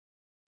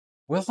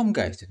Welcome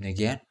guys to me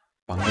again,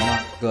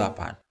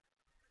 Panglimakegelapan.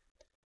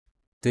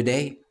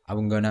 Today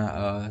I'm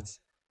gonna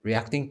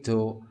reacting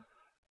to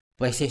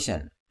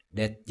PlayStation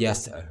that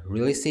just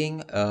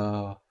releasing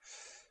a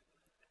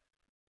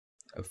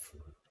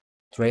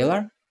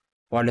trailer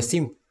for The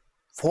Sims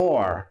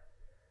 4.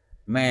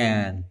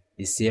 Man,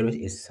 this series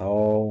is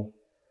so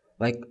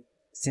like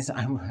since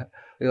I'm a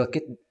little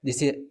kid,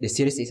 the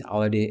series is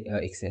already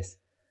exists.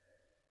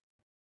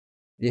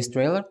 This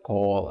trailer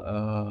called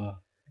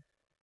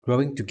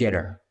growing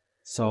together.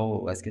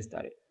 So let's get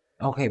started.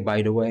 Okay,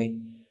 by the way,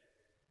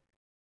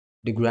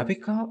 the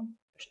graphical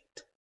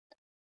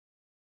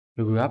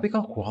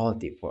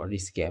quality for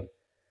this game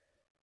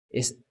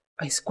is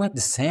quite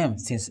the same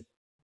since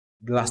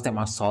the last time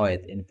I saw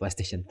it in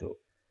PlayStation 2.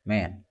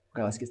 Man,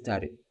 okay, let's get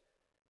started.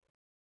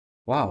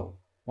 Wow,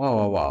 wow,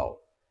 wow, wow.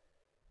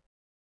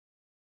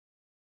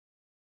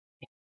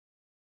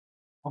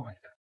 Oh my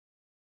god.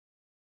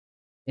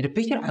 In the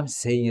picture, I'm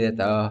saying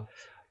that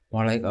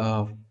more like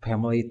a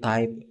family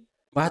type,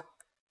 but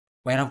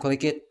when I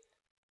click it,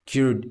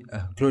 crude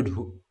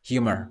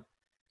humor,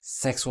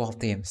 sexual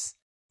themes,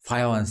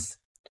 violence,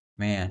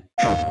 man.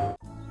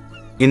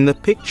 In the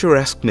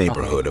picturesque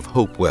neighborhood of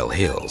Hopewell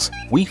Hills,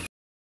 we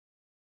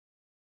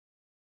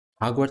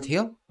Hogwarts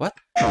Hill? What?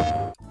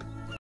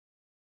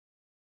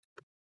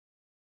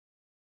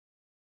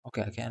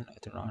 Okay, I can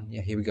turn on.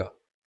 Yeah, here we go.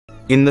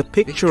 In the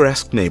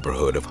picturesque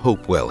neighborhood of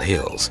Hopewell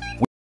Hills,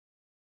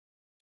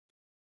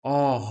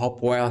 Oh,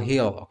 Hopewell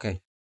Hill. Okay.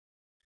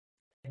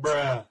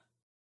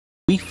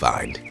 we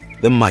find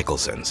the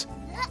Michelsons.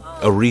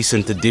 A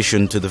recent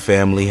addition to the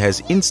family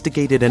has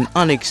instigated an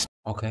unexpected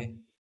Okay.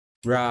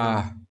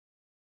 Bruh.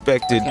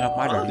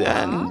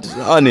 and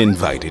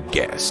uninvited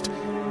guest,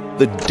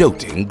 the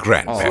doting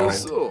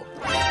grandparent.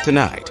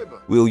 Tonight,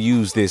 we'll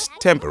use this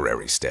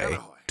temporary stay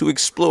to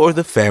explore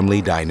the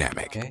family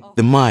dynamic, Okay.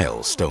 the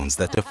milestones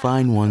that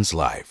define one's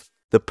life,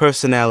 the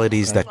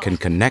personalities that can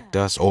connect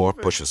us or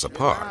push us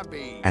apart,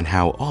 and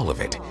how all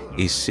of it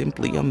is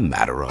simply a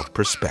matter of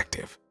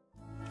perspective.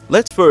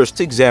 Let's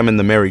first examine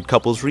the married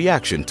couple's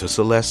reaction to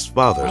Celeste's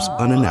father's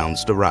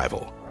unannounced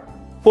arrival.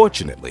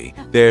 Fortunately,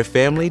 their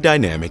family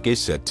dynamic is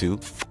set to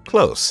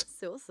close,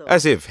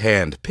 as if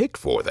hand-picked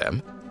for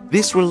them.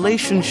 This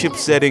relationship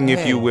setting,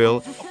 if you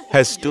will,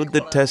 has stood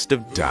the test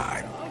of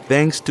time,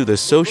 thanks to the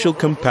social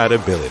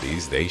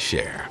compatibilities they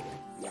share.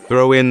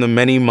 Throw in the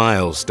many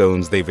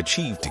milestones they've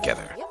achieved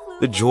together,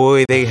 the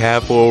joy they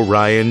have for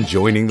Orion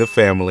joining the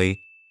family,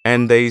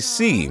 and they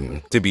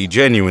seem to be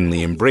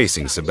genuinely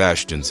embracing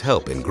Sebastian's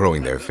help in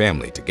growing their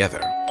family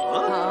together.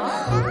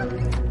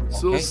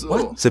 Okay.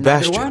 What?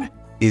 Sebastian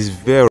is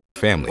very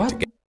family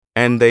together,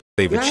 and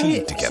they've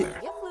achieved together.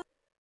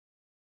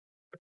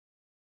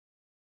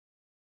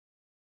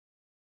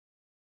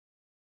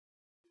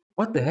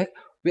 What the heck?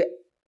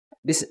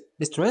 This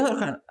trailer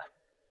can.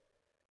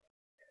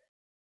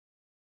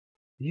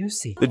 You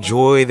see The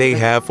joy they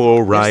have for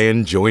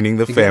Orion joining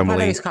the grandfather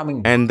family, is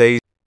coming. and they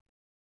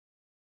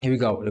Here we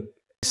go. Look.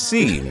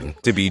 seem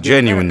to be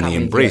genuinely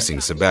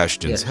embracing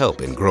Sebastian's help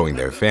in growing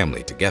their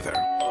family together.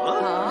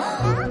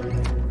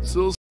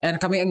 And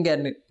coming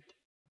again.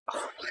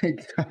 Oh my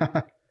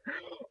god.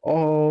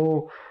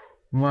 Oh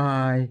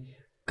my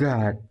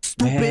god.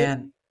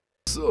 Man.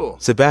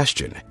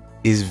 Sebastian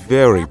is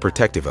very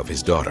protective of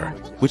his daughter,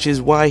 which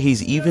is why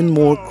he's even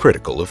more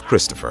critical of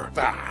Christopher.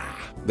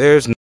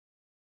 There's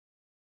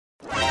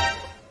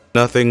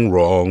nothing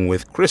wrong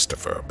with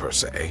Christopher, per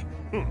se.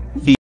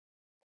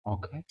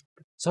 Okay.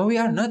 So we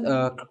are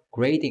not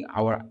creating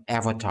our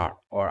avatar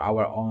or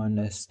our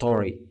own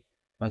story,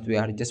 but we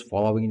are just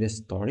following the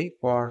story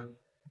for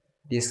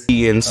this.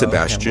 He and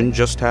Sebastian family.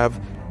 just have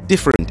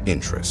different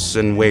interests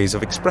and ways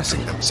of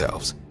expressing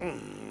themselves.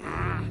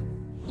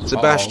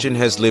 Sebastian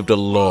has lived a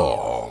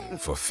long,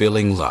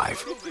 fulfilling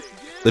life.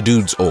 The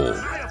dude's old.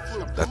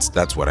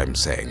 That's what I'm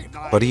saying.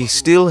 But he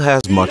still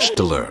has much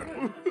to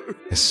learn,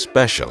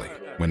 especially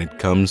when it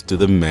comes to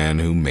the man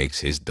who makes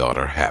his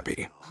daughter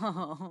happy.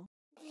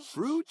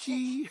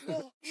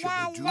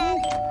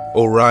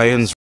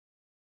 Orion's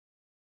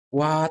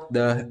What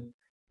the?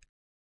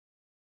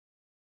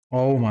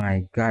 Oh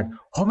my god.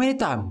 How many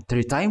times?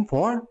 3 times?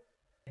 4?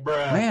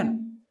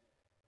 Man.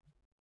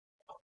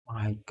 Oh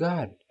my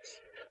god.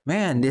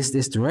 Man, this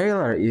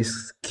trailer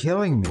is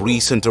killing me.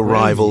 recent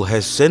arrival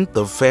has sent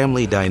the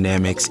family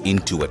dynamics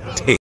into a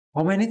tail.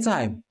 How many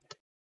times?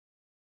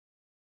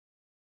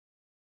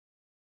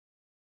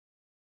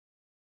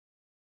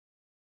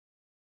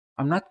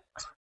 I'm not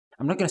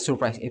gonna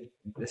surprise if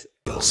this.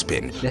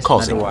 Spin, That's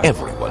causing another one.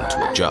 everyone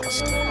to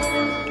adjust.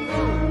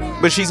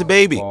 But she's a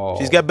baby. Oh,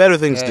 She's got better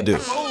things to okay.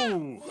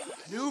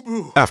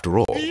 do. After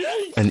all,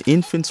 an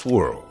infant's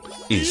world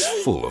is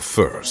full of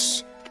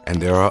firsts,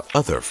 and there are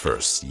other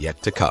firsts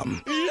yet to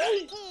come.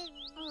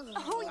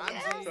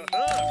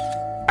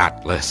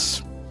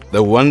 Atlas,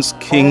 the once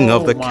king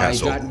of the Oh my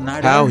castle, God,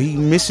 another? how he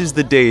misses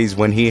the days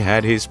when he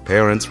had his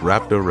parents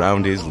wrapped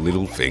around his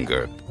little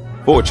finger.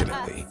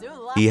 Fortunately,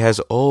 he has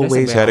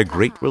always had a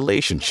great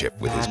relationship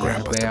with his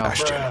grandpa Bell.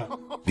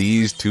 Sebastian.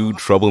 These two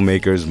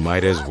troublemakers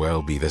might as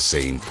well be the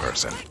same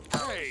person.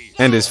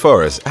 And as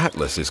far as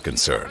Atlas is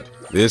concerned,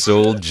 this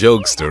old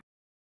jokester.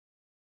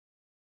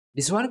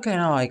 This one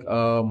kind of like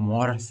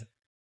more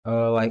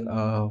like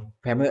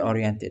family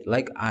oriented,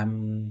 like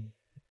I'm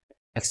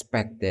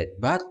expected,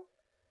 but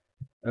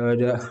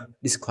the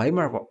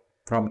disclaimer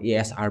from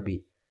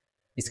ESRB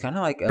is kind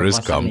of like Has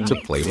come to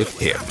concerning. play with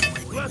him.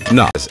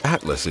 Not as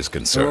Atlas is Oh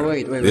concerned.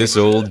 wait. This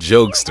old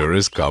jokester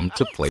has come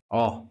to play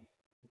Oh,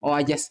 oh,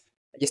 I just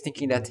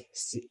thinking that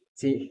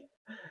she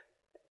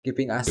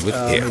giving us with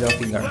a him, middle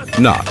finger.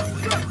 not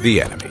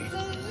the enemy.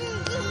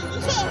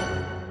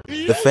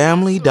 The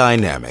family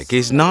dynamic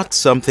is not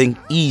something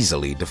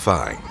easily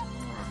defined,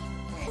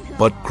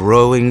 but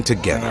growing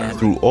together Man,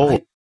 through all.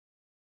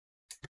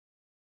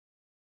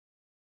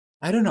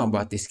 I don't know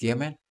about this game,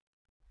 man.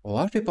 A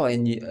lot of people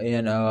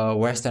in a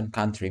Western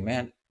country,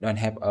 man, don't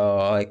have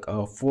like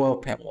a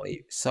full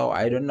family, so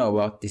I don't know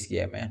about this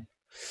game, man.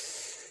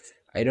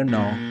 I don't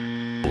know.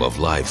 Of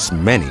life's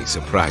many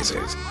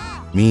surprises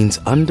means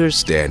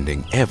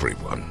understanding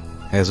everyone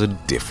has a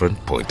different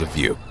point of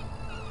view.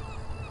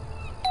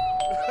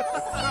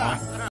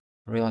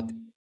 Real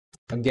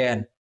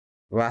again.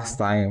 Last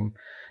time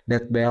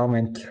that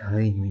bellman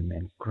killing me,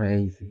 man,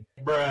 crazy.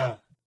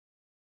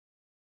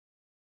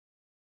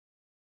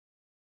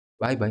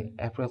 Bye bye,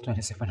 April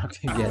 27.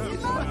 Okay, get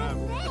this one.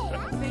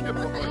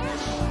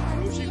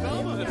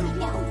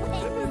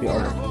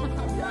 Pre-order.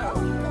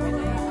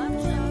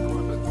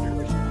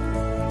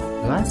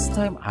 Last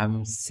time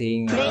I'm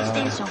seeing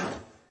PlayStation.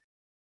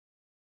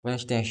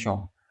 Last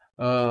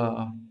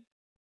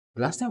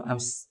time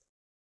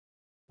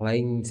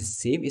playing the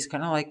sim is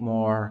kind of like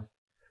more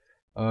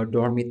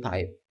dormy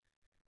type.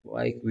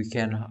 Like we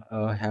can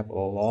have a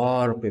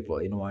lot of people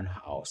in one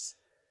house,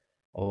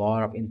 a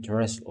lot of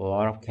interest, a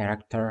lot of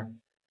character,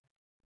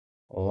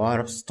 a lot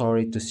of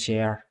story to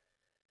share.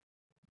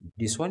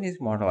 This one is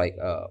more like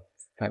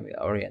family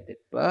oriented,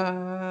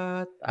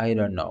 but I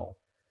don't know.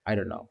 I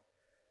don't know.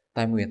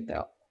 Time will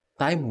tell.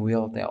 Time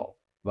will tell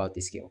about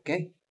this game.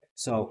 Okay,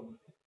 so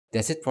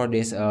that's it for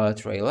this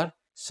trailer.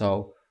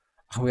 So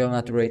I will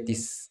not rate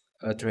this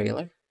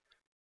trailer.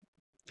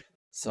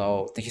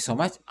 So thank you so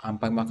much. I'm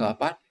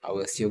Panglimakegelapan. I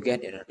will see you again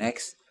in the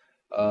next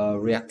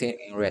reacting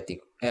and rating.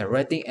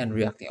 Rating and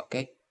reacting.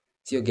 Okay.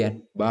 See you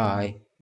again. Bye.